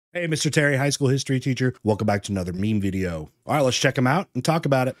Hey, Mr. Terry, high school history teacher. Welcome back to another meme video. All right, let's check them out and talk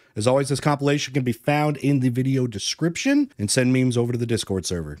about it. As always, this compilation can be found in the video description and send memes over to the Discord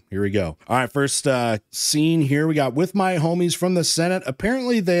server. Here we go. All right, first scene here we got with my homies from the Senate.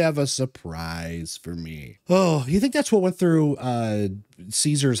 Apparently, they have a surprise for me. Oh, you think that's what went through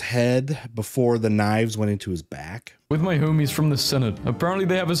Caesar's head before the knives went into his back? With my homies from the Senate, apparently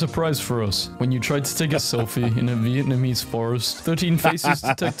they have a surprise for us. When you tried to take a selfie in a Vietnamese forest, 13 faces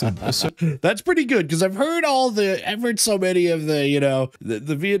detected. That's pretty good, because I've heard so many of the,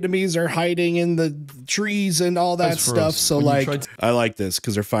 the Vietnamese are hiding in the trees and all that stuff. So like, I like this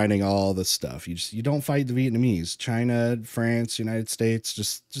because they're finding all the stuff. You don't fight the Vietnamese. China, France, United States,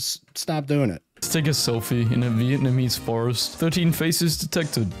 just stop doing it. Let's take a selfie in a Vietnamese forest. 13 faces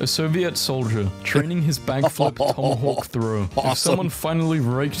detected. A Soviet soldier training his backflip tomahawk throw. Awesome. If someone finally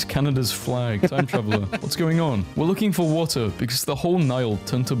raked Canada's flag. Time traveler. What's going on? We're looking for water because the whole Nile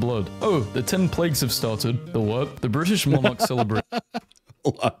turned to blood. Oh, the 10 plagues have started. The what? The British monarch celebrate.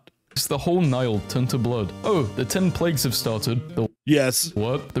 What? The whole Nile turned to blood. Oh, the 10 plagues have started. The yes.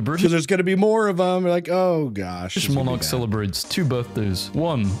 What? The British... Because there's going to be more of them. We're like, oh gosh. British monarch celebrates 2 birthdays.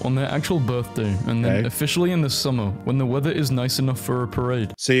 One on their actual birthday, and then officially in the summer when the weather is nice enough for a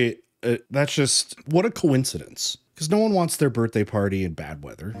parade. See, that's just... what a coincidence. Because no one wants their birthday party in bad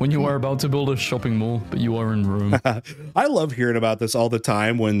weather. When you are about to build a shopping mall, but you are in Rome. I love hearing about this all the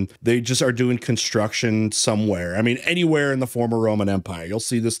time when they just are doing construction somewhere. I mean, anywhere in the former Roman Empire. You'll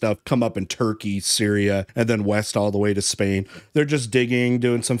see this stuff come up in Turkey, Syria, and then west all the way to Spain. They're just digging,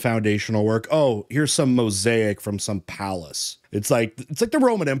 doing some foundational work. Oh, here's some mosaic from some palace. It's like the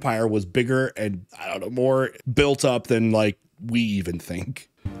Roman Empire was bigger and, I don't know, more built up than like we even think.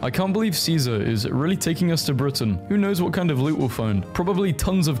 I can't believe Caesar is really taking us to Britain. Who knows what kind of loot we'll find? Probably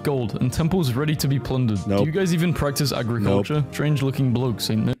tons of gold and temples ready to be plundered. Nope. Do you guys even practice agriculture? Nope. Strange looking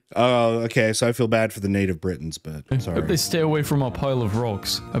blokes, ain't it? Oh, okay, so I feel bad for the native Britons, but sorry. Hope they stay away from our pile of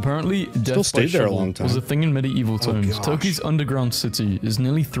rocks. Apparently, death by there a long time. was a thing in medieval times. Turkey's underground city is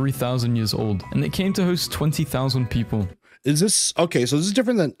nearly 3,000 years old, and it came to host 20,000 people. Is this... okay, so this is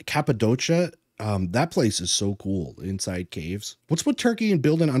different than Cappadocia. That place is so cool, inside caves. What's with Turkey and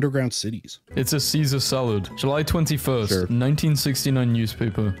building underground cities? It's a Caesar salad. July 21st, sure. 1969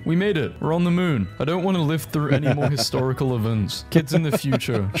 newspaper. We made it. We're on the moon. I don't want to live through any more historical events. Kids in the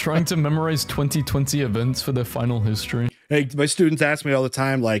future, trying to memorize 2020 events for their final history. Hey, my students ask me all the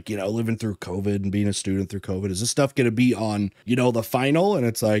time, like, living through COVID and being a student through COVID, is this stuff going to be on, the final? And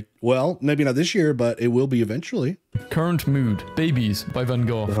it's like, well, maybe not this year, but it will be eventually. Current mood. Babies by Van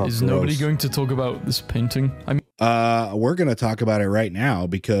Gogh. Is nobody going to talk about this painting? I mean, we're going to talk about it right now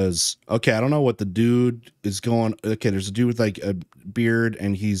because, okay, I don't know what the dude is going. Okay, there's a dude with like a beard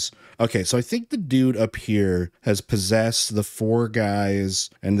and he's, okay, so I think the dude up here has possessed the 4 guys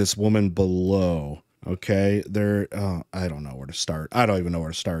and this woman below. Okay, they're, I don't know where to start. I don't even know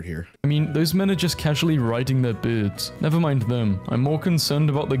where to start here. I mean, those men are just casually riding their beards. Never mind them. I'm more concerned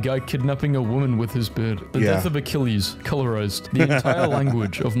about the guy kidnapping a woman with his beard. The death of Achilles, colorized. The entire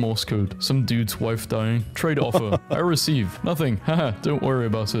language of Morse code. Some dude's wife dying. Trade offer. I receive. Nothing. Haha, don't worry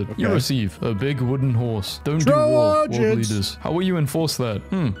about it. You receive a big wooden horse. Don't do war, world leaders. How will you enforce that?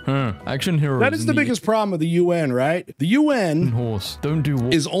 Action heroes. That is the biggest problem with the UN, right? The UN horse. Don't do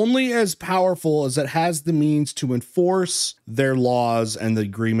war. Is only as powerful as it has the means to enforce their laws and the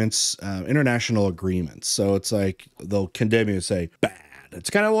agreements, international agreements. So it's like they'll condemn you and say bad. It's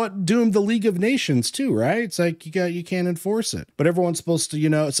kind of what doomed the League of Nations too, right? It's like you can't enforce it, but everyone's supposed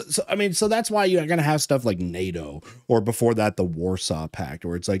to, so that's why you're gonna have stuff like NATO, or before that the Warsaw Pact,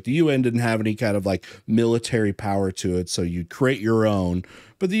 where it's like the UN didn't have any kind of like military power to it, so you create your own.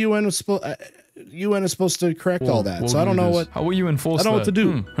 But the UN was UN is supposed to correct all that, so I don't know what. How will you enforce that? I don't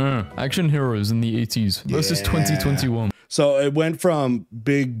know what to do. Action heroes in the 80s versus 2021. So it went from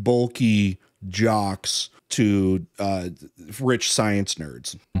big bulky jocks to rich science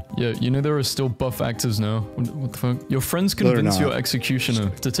nerds. Yeah, there are still buff actors now. What the fuck? Your friends convince your executioner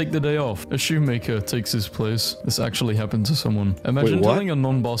to take the day off. A shoemaker takes his place. This actually happened to someone. Imagine telling a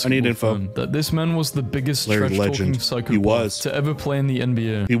non-basketball fan that this man was the biggest trash-talking psychopath to ever play in the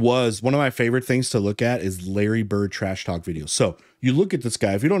NBA. He was. One of my favorite things to look at is Larry Bird trash talk videos. So you look at this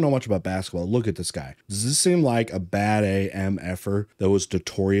guy. If you don't know much about basketball, look at this guy. Does this seem like a bad AMFer that was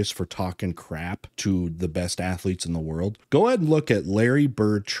notorious for talking crap to the best athletes in the world? Go ahead and look at Larry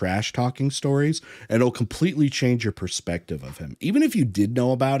Bird trash talking stories, and it'll completely change your perspective of him. Even if you did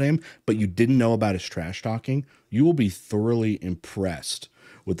know about him, but you didn't know about his trash talking, you will be thoroughly impressed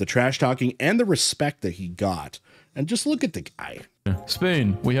with the trash talking and the respect that he got. And just look at the guy.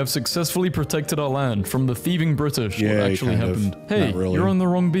 Spain, we have successfully protected our land from the thieving British. Yeah, What actually kind of. happened? Hey, Not really. you're on the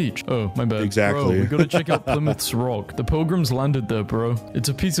wrong beach. Oh, my bad. Exactly. Bro, we gotta check out Plymouth's Rock. The Pilgrims landed there, bro. It's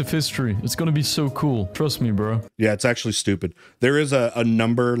a piece of history. It's gonna be so cool. Trust me, bro. Yeah, it's actually stupid. There is a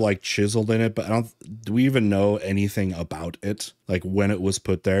number like chiseled in it, but do we even know anything about it? Like when it was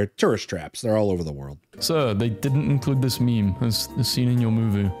put there? Tourist traps. They're all over the world. Sir, they didn't include this meme as the scene in your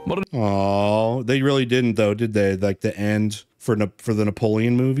movie. What Oh, they really didn't though, did they? Like the end for the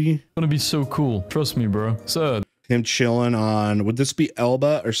Napoleon movie? gonna be so cool. Trust me, bro. Sir, Him chilling on, would this be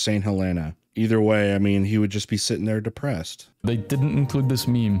Elba or St. Helena? Either way, I mean, he would just be sitting there depressed. they didn't include this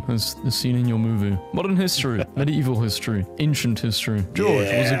meme as the scene in your movie. Modern history, medieval history, ancient history. George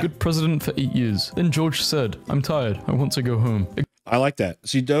was a good president for 8 years. Then George said, I'm tired. I want to go home. I like that.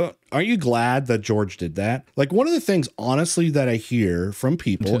 So aren't you glad that George did that? Like one of the things, honestly, that I hear from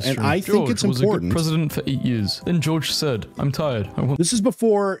people, and I think it's George was a important. good president for 8 years. Then George said, I'm tired. I want This is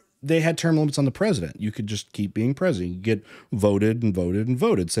before they had term limits on the president. You could just keep being president. You get voted and voted and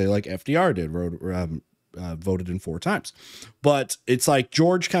voted. Say like FDR did, voted in 4 times. But it's like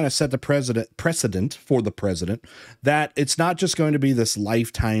George kind of set the precedent for the president that it's not just going to be this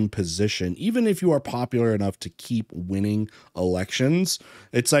lifetime position. Even if you are popular enough to keep winning elections,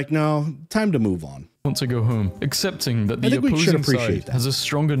 it's like, no, time to move on. want to go home, accepting that the think we should opposing appreciate side that. has a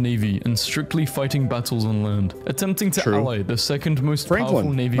stronger navy and strictly fighting battles on land, attempting to True. ally the second most Franklin,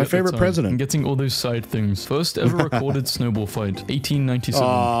 powerful navy my at the favorite time, president. and getting all those side things. First ever recorded snowball fight, 1897.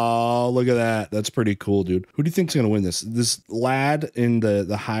 Oh, look at that. That's pretty cool, dude. Who do you think's going to win this? This lad in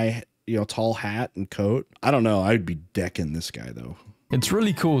the high, tall hat and coat? I don't know. I'd be decking this guy, though. It's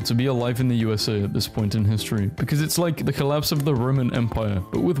really cool to be alive in the USA at this point in history, because it's like the collapse of the Roman Empire,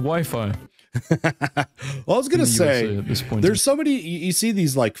 but with Wi-Fi. Well, I was gonna say, USA at this point. there's so many. You see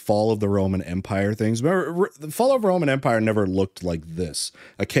these like fall of the Roman Empire things. Remember, the fall of the Roman Empire never looked like this.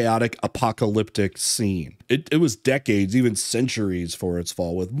 A chaotic, apocalyptic scene. It was decades, even centuries, for its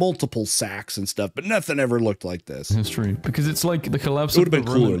fall, with multiple sacks and stuff. But nothing ever looked like this. history, because it's like the collapse It of the would've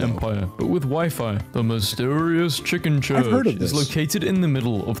been cooler, Roman though. Empire, but with Wi-Fi. The mysterious chicken church heard of is this. located in the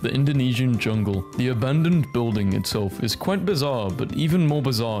middle of the Indonesian jungle. The abandoned building itself is quite bizarre, but even more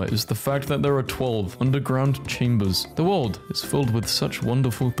bizarre is the fact that there are 12 underground chambers. The world is filled with such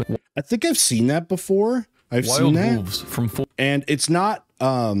wonderful I think I've seen that before. I've seen wild that, wolves from and it's not.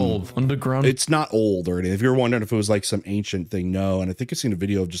 12 underground. It's not old or anything. If you're wondering if it was like some ancient thing, no. And I think I've seen a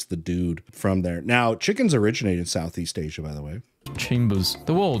video of just the dude from there. Now, chickens originate in Southeast Asia, by the way. chambers.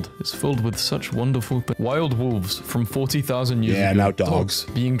 The world is filled with such wonderful wild wolves from 40,000 years Yeah, ago. now dogs.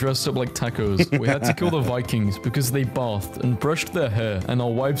 Being dressed up like tacos. We had to kill the Vikings because they bathed and brushed their hair, and our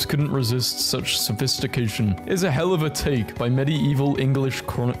wives couldn't resist such sophistication. Is a hell of a take by medieval English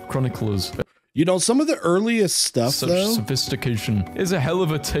chroniclers. Some of the earliest stuff, Such though. sophistication is a hell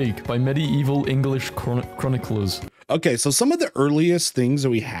of a take by medieval English chroniclers. Okay, so some of the earliest things that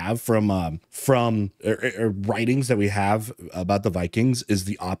we have from writings that we have about the Vikings is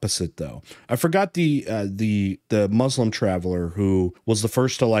the opposite, though. I forgot the Muslim traveler who was the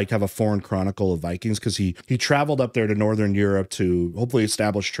first to like have a foreign chronicle of Vikings, because he traveled up there to Northern Europe to hopefully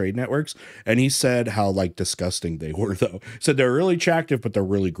establish trade networks, and he said how like disgusting they were, though. He said they're really attractive, but they're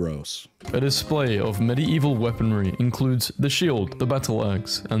really gross. A display of medieval weaponry includes the shield, the battle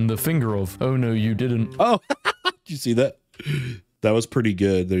axe, and the finger of, oh no you didn't. Oh, did you see that? That was pretty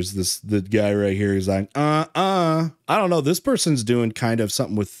good. There's the guy right here. He's like, I don't know. This person's doing kind of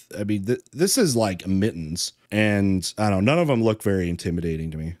something with, I mean, this is like mittens. And I don't know. None of them look very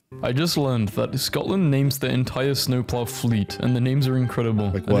intimidating to me. I just learned that Scotland names their entire snowplow fleet, and the names are incredible.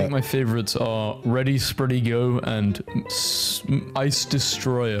 Like I what? think my favorites are Ready, Spready, Go, and Ice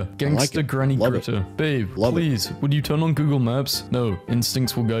Destroyer. Gangster it. Granny Love it. Gritter. Babe, Love it. please, would you turn on Google Maps? No,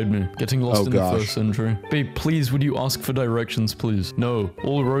 instincts will guide me. Getting lost Oh, in gosh. the first century. Babe, please, would you ask for directions, please? No,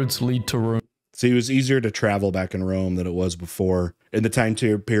 all roads lead to Rome. See, it was easier to travel back in Rome than it was before, in the time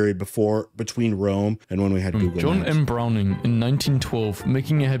period between Rome and when we had Google John Maps. M. Browning in 1912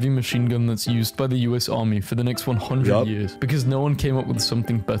 making a heavy machine gun that's used by the US Army for the next 100 Yup. years because no one came up with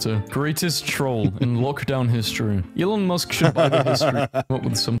something better. Greatest troll in lockdown history. Elon Musk should buy the history. Come up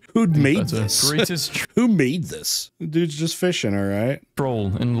with something Who'd made better. this? Greatest Who made this? Dude's just fishing, all right?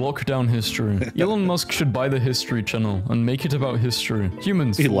 troll in lockdown history. Elon Musk should buy the History Channel and make it about history.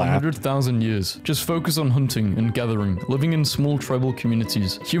 Humans He for laughed. 100,000 years just focus on hunting and gathering, living in small tribal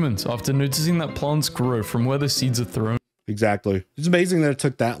communities. Humans, after noticing that plants grow from where the seeds are thrown, Exactly. It's amazing that it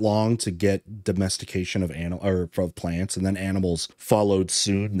took that long to get domestication of plants, and then animals followed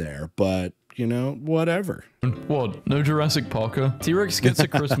soon there. But you know, whatever. What? No Jurassic Parker? T-Rex gets a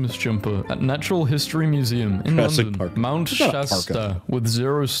Christmas jumper at Natural History Museum in Jurassic London. Park. Mount It's not a Shasta parka. with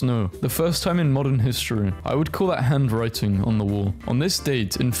 0 snow. The first time in modern history. I would call that handwriting on the wall. On this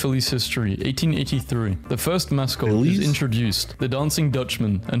date in Philly's history, 1883, the first mascot Phillies? is introduced, the Dancing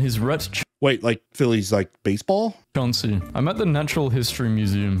Dutchman, and his rat Wait, like Phillies, like baseball? Chauncey. I'm at the Natural History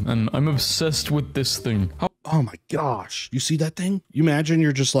Museum, and I'm obsessed with this thing. How Oh my gosh. You see that thing? You imagine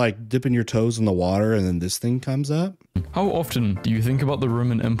you're just like dipping your toes in the water and then this thing comes up? How often do you think about the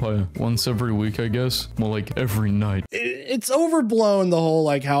Roman Empire? Once every week, I guess? More like every night. It's overblown, the whole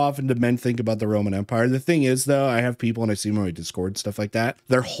like how often do men think about the Roman Empire. The thing is though, I have people and I see them on my Discord, stuff like that.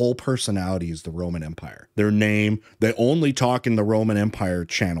 Their whole personality is the Roman Empire. Their name, they only talk in the Roman Empire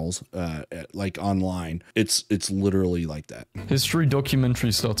channels, like online. It's literally like that. History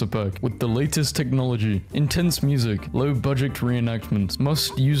documentary starter pack with the latest technology, intense music, low budget reenactments,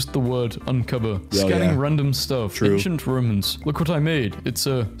 must use the word uncover, scanning random stuff, True. ancient Romans. Look what I made. It's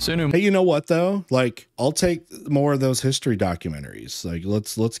a Hey, you know what though? Like, I'll take more of those history documentaries. Like,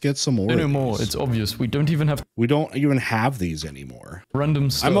 let's get some more. no of more. these. It's obvious. We don't even have We don't even have these anymore. random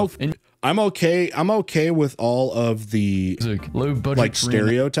stuff. I'm okay with all of the Music, low budget like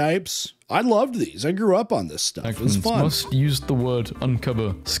stereotypes. I loved these. I grew up on this stuff. It was fun. Must use the word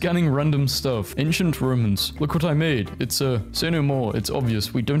uncover. Scanning random stuff. Ancient Romans. Look what I made. It's a say no more. It's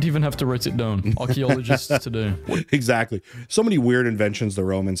obvious. We don't even have to write it down. Archaeologists today. Exactly. So many weird inventions the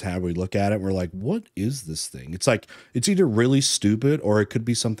Romans had. We look at it, we're like, what is this thing? It's like, it's either really stupid or it could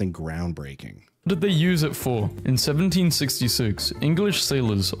be something groundbreaking. What did they use it for? In 1766, English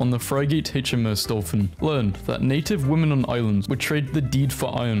sailors on the frigate HMS Dolphin learned that native women on islands would trade the deed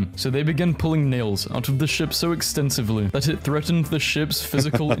for iron, so they began pulling nails out of the ship so extensively that it threatened the ship's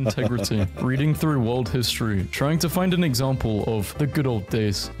physical integrity. Reading through world history, trying to find an example of the good old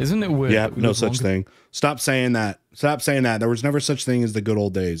days. Isn't it weird? Yeah, that we no live such longer- thing. Stop saying that. Stop saying that. There was never such thing as the good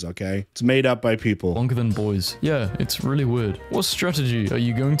old days, okay? It's made up by people. Longer than boys. Yeah, it's really weird. What strategy are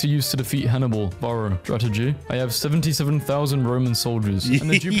you going to use to defeat Hannibal? Varro. Strategy? I have 77,000 Roman soldiers, and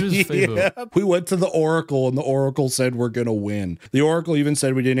the Jupiter's favor. Yeah. We went to the Oracle, and the Oracle said we're gonna win. The Oracle even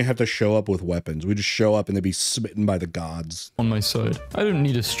said we didn't have to show up with weapons. We just show up and they'd be smitten by the gods. On my side. I don't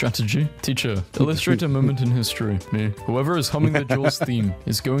need a strategy. Teacher, illustrate a moment in history. Me. Whoever is humming the Jaws theme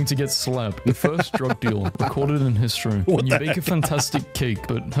is going to get slapped. The first drug deal recorded in history. When you bake a fantastic cake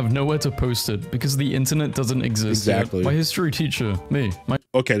but have nowhere to post it because the internet doesn't exist Exactly. yet. My history teacher. Me. My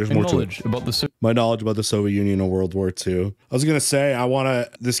Okay, there's more to it. knowledge about the My knowledge about the Soviet Union and World War II. I was gonna say,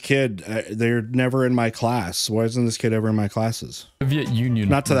 this kid, they're never in my class. Why isn't this kid ever in my classes? Soviet Union.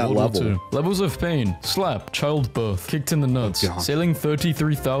 Not to that World War level. II. Levels of pain. Slap. Childbirth. Kicked in the nuts. Oh, God. Sailing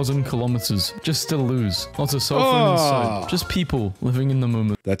 33,000 kilometers. Just to lose. Not a cell phone inside. Just people living in the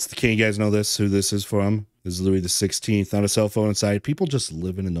moment. That's the king. You guys know this, who this is from? This is Louis the 16th. Not a cell phone inside. People just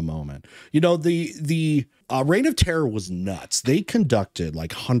living in the moment. You know, the Reign of Terror was nuts. They conducted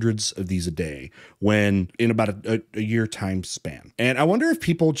like hundreds of these a day when in about a year time span. And I wonder if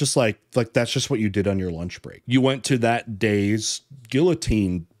people just like that's just what you did on your lunch break. You went to that day's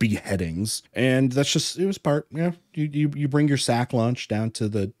guillotine beheadings, and that's just, it was part, yeah. You bring your sack lunch down to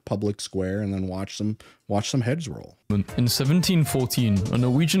the public square and then watch some heads roll. In 1714, a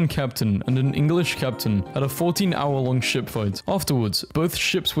Norwegian captain and an English captain had a 14-hour-long ship fight. Afterwards, both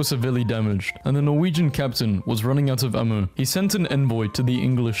ships were severely damaged, and the Norwegian captain was running out of ammo. He sent an envoy to the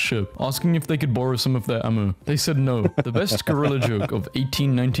English ship, asking if they could borrow some of their ammo. They said no. The best guerrilla joke of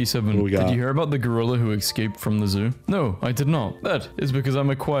 1897. What we got? Did you hear about the gorilla who escaped from the zoo? No, I did not. That is because I'm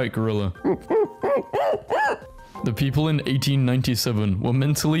a quiet gorilla. The people in 1897 were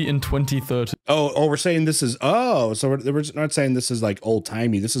mentally in 2030. Oh, we're saying this is, so we're not saying this is like old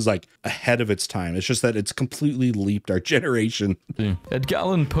timey. This is like ahead of its time. It's just that it's completely leaped our generation. Edgar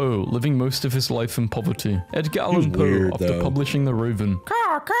Allan Poe living most of his life in poverty. Edgar Allan Poe, weird, after though. publishing The Raven,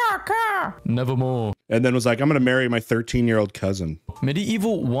 Nevermore. And then was like, I'm going to marry my 13-year-old cousin.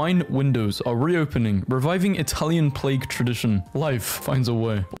 Medieval wine windows are reopening, reviving Italian plague tradition. Life finds a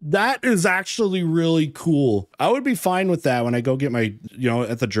way. That is actually really cool. I would be fine with that when I go get my,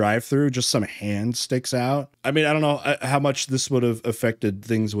 at the drive-thru, just some hand sticks out. I mean, I don't know how much this would have affected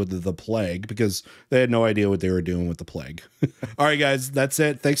things with the plague because they had no idea what they were doing with the plague. All right, guys, that's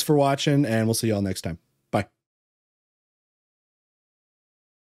it. Thanks for watching, and we'll see y'all next time.